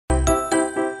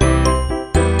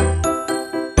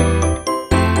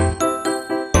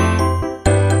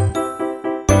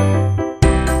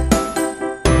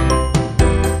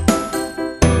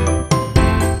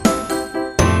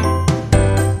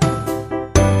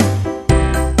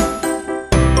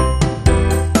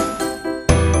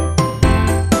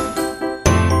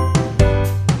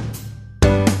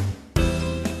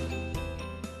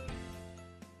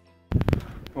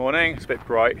bit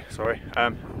bright, sorry.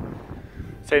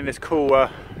 Stayed in this cool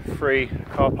free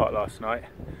car park last night.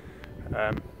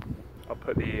 I'll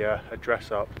put the address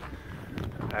up.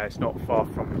 It's not far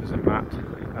from the Zermatt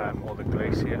or the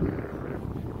glacier.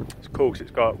 It's cool because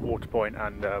it's got water point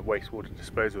and wastewater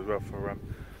disposal as well for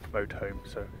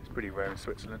motorhomes, so it's pretty rare in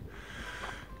Switzerland.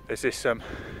 There's this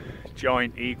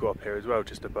giant eagle up here as well,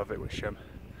 just above it, which it's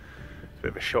a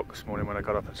bit of a shock this morning when I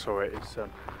got up and saw it. It's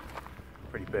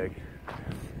pretty big.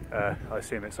 I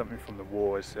assume it's something from the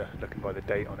war, is looking by the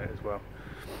date on it as well.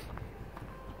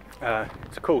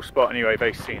 It's a cool spot anyway,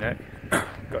 very scenic.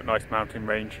 Got a nice mountain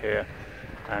range here,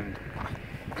 and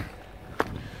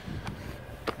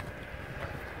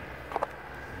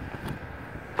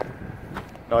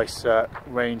nice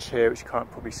range here, which you can't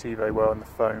probably see very well on the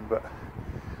phone, but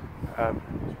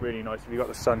it's really nice. If you've got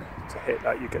the sun to hit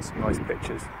that, you get some nice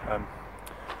pictures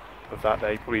of that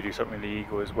there. You probably do something with the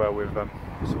eagle as well with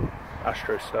some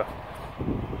astro stuff.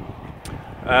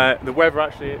 The weather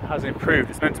actually has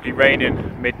improved. It's meant to be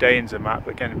raining midday in Zermatt,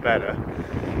 but getting better.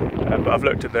 But I've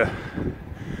looked at the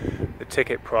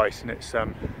ticket price, and it's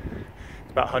about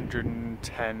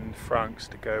 110 francs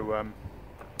to go.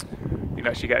 You can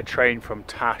actually get a train from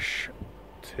Tash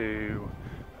to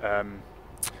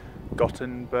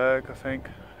Gothenburg, I think.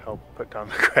 I'll put down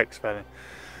the correct spelling.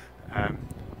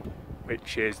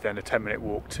 Which is then a 10-minute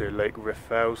walk to Lake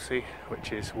Riffelsee,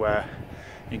 which is where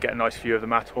you get a nice view of the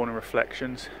Matterhorn and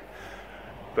reflections.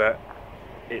 But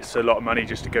it's a lot of money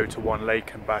just to go to one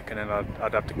lake and back, and then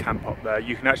I'd have to camp up there.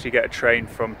 You can actually get a train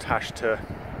from Tash to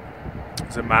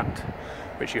Zermatt,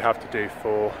 which you have to do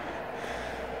for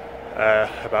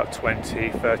about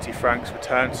 20-30 francs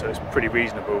return, so it's pretty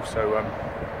reasonable. So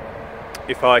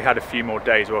if I had a few more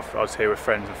days, or if I was here with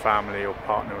friends and family or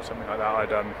partner or something like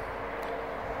that,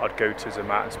 I'd go to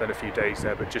Zermatt and spend a few days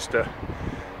there. But just to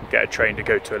get a train to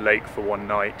go to a lake for one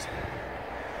night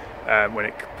when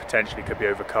it potentially could be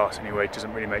overcast anyway, it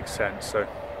doesn't really make sense. So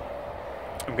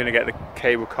I'm going to get the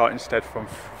cable car instead from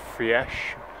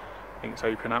Friesch, I think that's how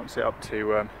you pronounce it, up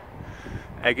to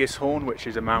Egishorn, which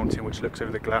is a mountain which looks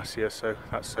over the glacier. So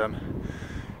that's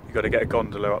you've got to get a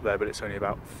gondola up there, but it's only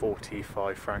about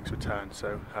 45 francs return.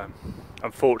 So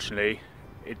unfortunately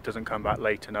it doesn't come back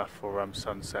late enough for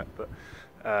sunset, but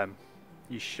I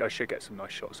should get some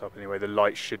nice shots up anyway. The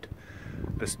light should,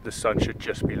 the sun should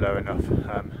just be low enough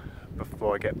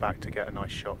before I get back to get a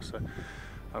nice shot. So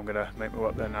I'm going to make my way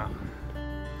up there now.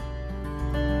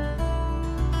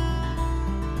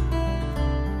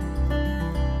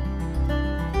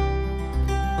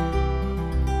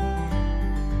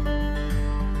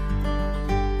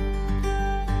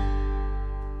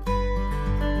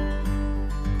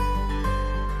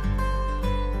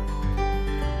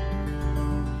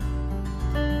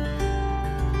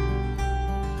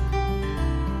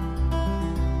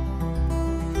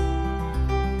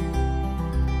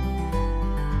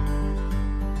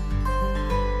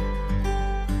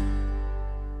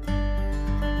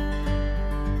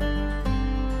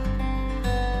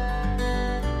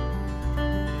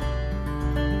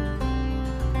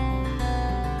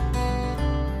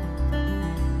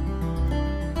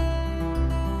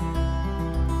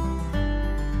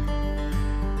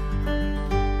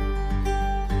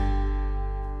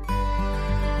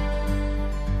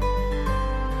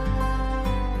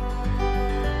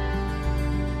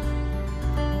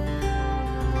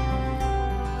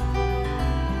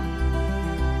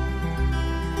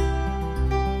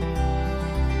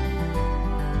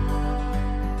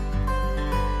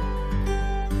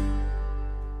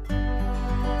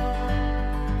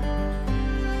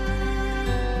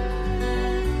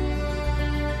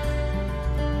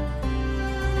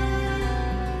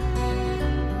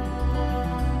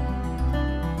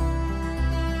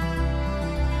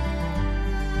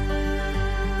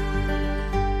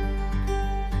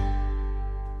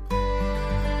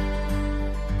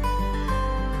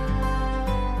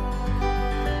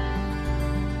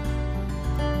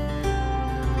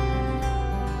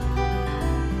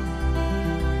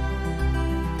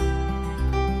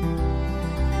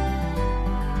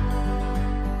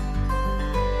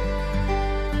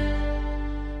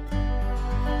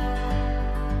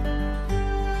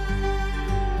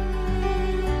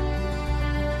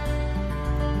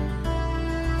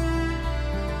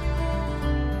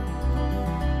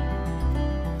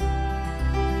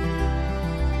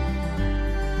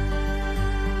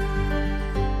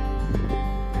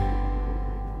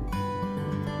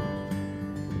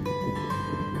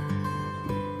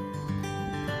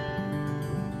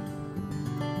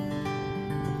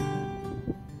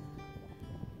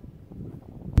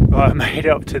 Right, I made it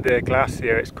up to the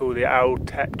glacier. It's called the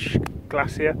Aletsch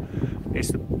Glacier.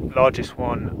 It's largest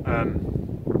one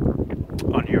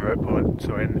on Europe, or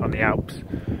sorry, on the Alps.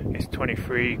 It's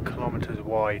 23 kilometers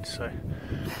wide. So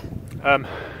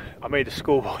I made a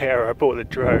schoolboy error. I bought the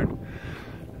drone,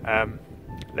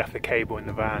 left the cable in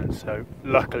the van. So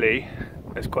luckily,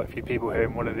 there's quite a few people here.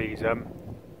 And one of these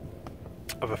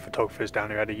other photographers down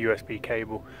here had a USB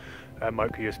cable,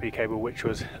 micro USB cable, which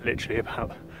was literally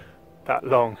about that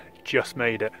long. Just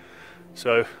made it.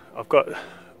 So I've got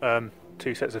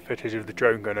 2 sets of footage of the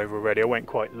drone going over already. I went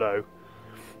quite low.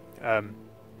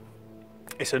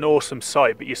 It's an awesome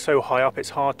site, but you're so high up,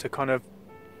 it's hard to kind of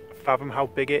fathom how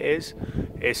big it is.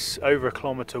 It's over 1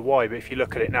 kilometre wide, but if you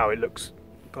look at it now, it looks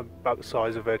about the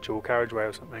size of a dual carriageway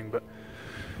or something. But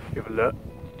give a look.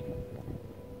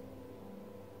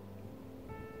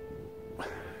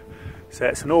 So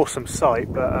it's an awesome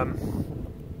site, but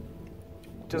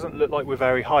it doesn't look like we're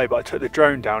very high. But I took the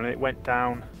drone down and it went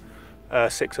down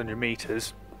 600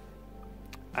 meters,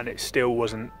 and it still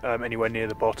wasn't anywhere near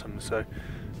the bottom. So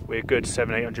we're a good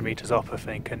 700-800 meters up, I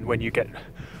think. And when you get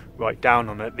right down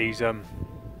on it, these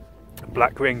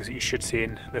black rings that you should see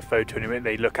in the photo in a minute,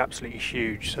 they look absolutely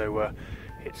huge. So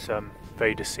it's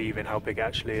very deceiving how big it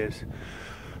actually is.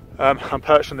 I'm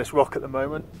perched on this rock at the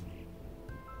moment,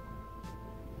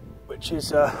 which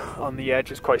is on the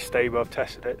edge. It's quite stable. I've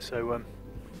tested it, so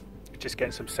just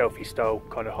getting some selfie style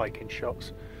kind of hiking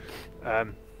shots.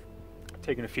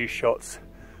 Taking a few shots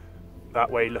that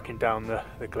way, looking down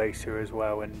the glacier as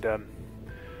well, and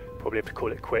probably have to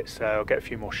call it quits there. I'll get a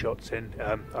few more shots in.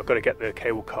 I've got to get the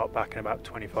cable cart back in about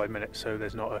 25 minutes, so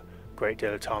there's not a great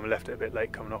deal of time. I left it a bit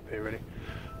late coming up here, really.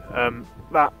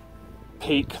 That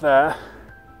peak there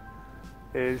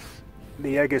is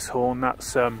the Eggershorn.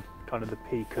 That's kind of the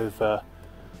peak of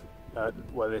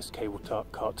where this cable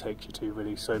cart takes you to,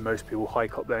 really. So most people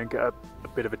hike up there and get a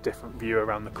bit of a different view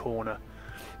around the corner.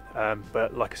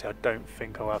 But like I said, I don't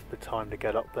think I'll have the time to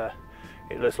get up there.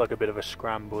 It looks like a bit of a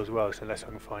scramble as well, so unless I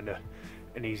can find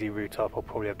an easy route up, I'll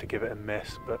probably have to give it a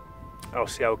miss, but I'll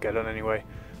see how I get on anyway.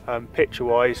 Picture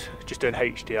wise, just doing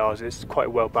HDRs. It's quite a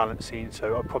well balanced scene,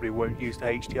 so I probably won't use the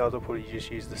HDRs. I'll probably just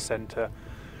use the center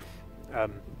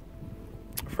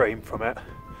frame from it.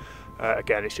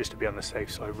 Again, it's just to be on the safe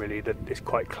side, really. It's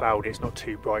quite cloudy, it's not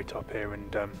too bright up here,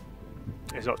 and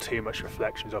there's not too much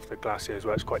reflections off the glacier as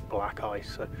well. It's quite black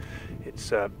ice, so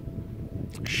it's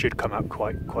should come out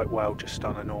quite well just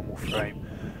on a normal frame.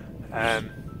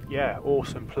 Yeah,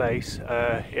 awesome place.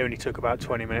 It only took about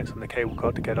 20 minutes on the cable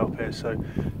car to get up here, so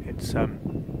it's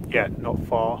yeah, not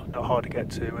far, not hard to get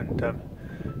to, and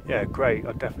yeah, great.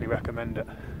 I'd definitely recommend it.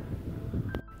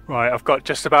 Right, I've got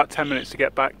just about 10 minutes to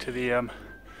get back to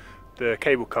the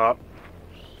cable car.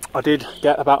 I did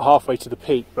get about halfway to the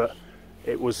peak, but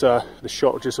it was the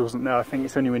shot just wasn't there. I think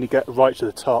it's only when you get right to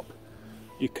the top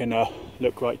you can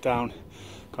look right down,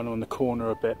 kind of on the corner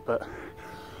a bit. But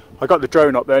I got the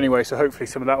drone up there anyway, so hopefully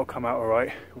some of that will come out all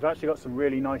right. We've actually got some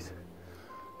really nice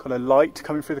kind of light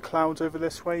coming through the clouds over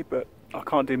this way, but I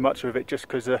can't do much with it just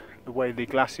because the way the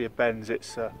glacier bends.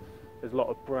 It's there's a lot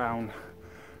of brown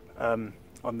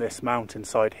on this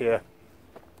mountainside here,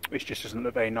 which just doesn't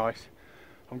look very nice.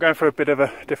 I'm going for a bit of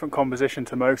a different composition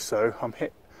to most, so I'm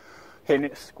hitting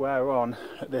it square on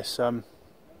at this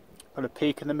kind of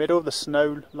peak in the middle, the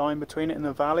snow line between it and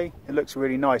the valley. It looks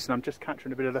really nice, and I'm just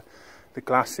capturing a bit of the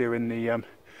glacier in the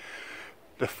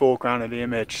foreground of the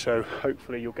image, so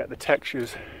hopefully you'll get the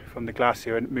textures from the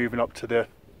glacier and moving up to the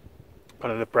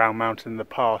kind of the brown mountain in the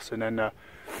pass, and then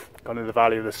kind of the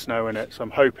valley of the snow in it. So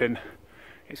I'm hoping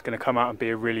it's going to come out and be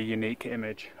a really unique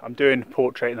image. I'm doing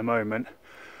portrait at the moment.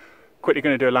 Quickly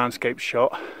going to do a landscape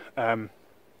shot,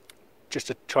 just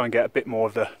to try and get a bit more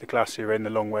of the glacier in the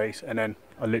long ways, and then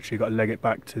I literally got to leg it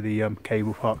back to the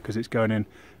cable park because it's going in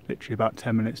literally about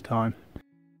 10 minutes time.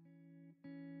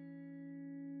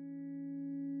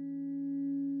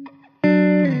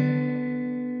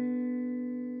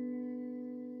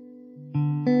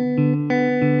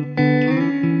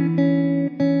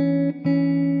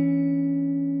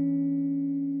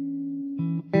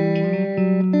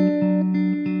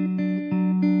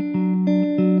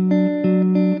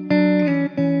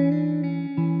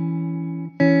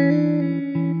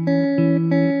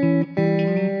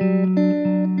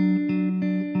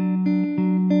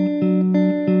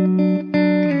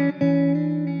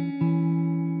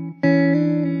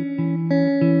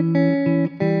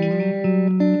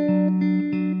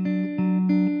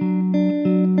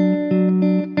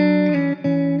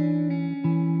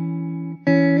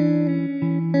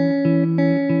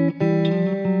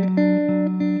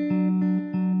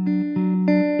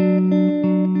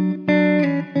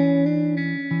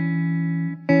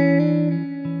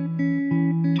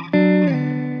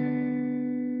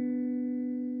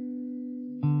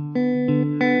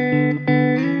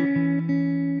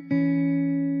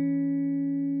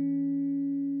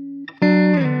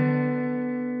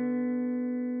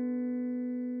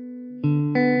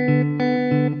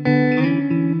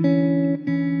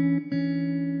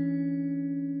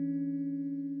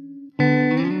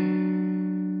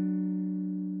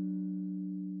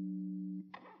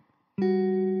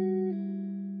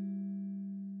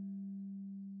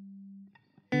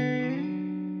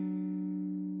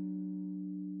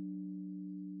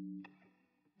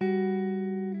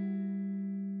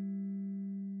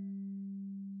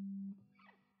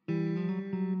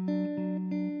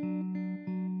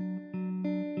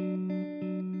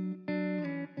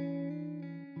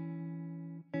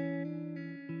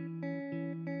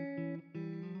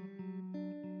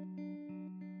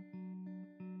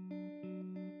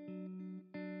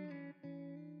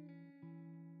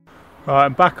 Right,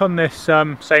 I'm back on this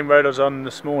same road I was on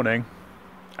this morning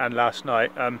and last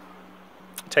night. It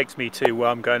takes me to where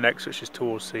I'm going next, which is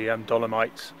towards the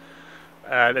Dolomites.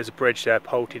 There's a bridge there,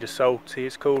 Ponti to Salti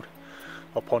it's called,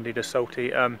 or Ponti to Salti.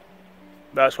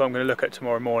 That's what I'm going to look at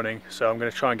tomorrow morning, so I'm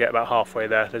going to try and get about halfway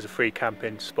there. There's a free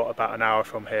camping spot about an hour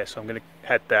from here, so I'm going to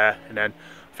head there, and then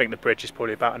I think the bridge is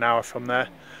probably about an hour from there.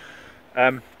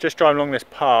 Just driving along this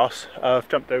pass, I've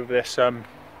jumped over this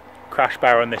crash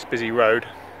barrier on this busy road,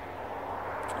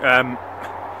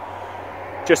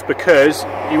 just because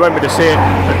you won't be able to see it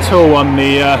at all on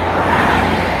the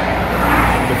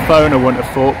phone, I wouldn't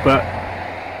have thought, but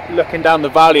looking down the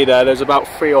valley there's about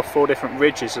 3 or 4 different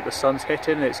ridges that the sun's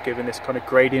hitting, and it's giving this kind of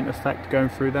gradient effect going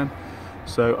through them.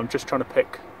 So I'm just trying to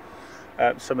pick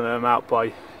some of them out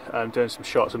by doing some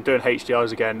shots. I'm doing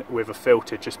HDRs again with a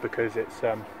filter, just because it's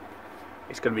going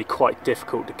to be quite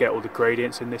difficult to get all the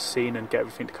gradients in this scene and get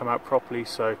everything to come out properly.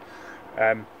 So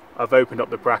I've opened up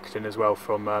the bracketing as well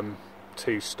from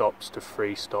 2 stops to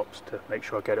 3 stops to make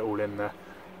sure I get it all in there,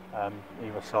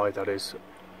 either side that is.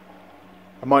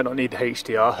 I might not need the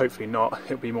HDR, hopefully not,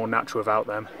 it'll be more natural without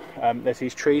them. There's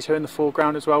these trees here in the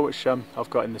foreground as well, which I've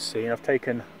got in the scene. I've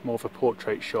taken more of a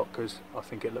portrait shot because I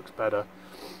think it looks better.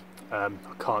 I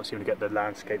can't seem to get the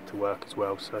landscape to work as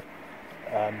well, so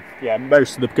yeah,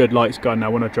 most of the good light's gone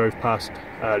now. When I drove past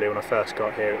earlier, when I first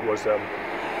got here, it was a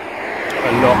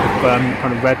lot of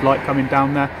kind of red light coming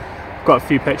down there. I've got a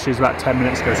few pictures about 10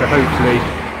 minutes ago, so hopefully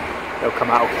they'll come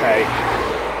out okay.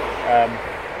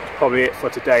 That's probably it for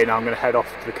today. Now I'm going to head off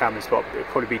to the camping spot. It'll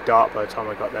probably be dark by the time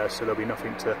I got there, so there'll be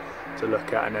nothing to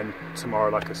look at, and then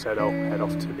tomorrow, like I said, I'll head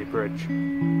off to the bridge.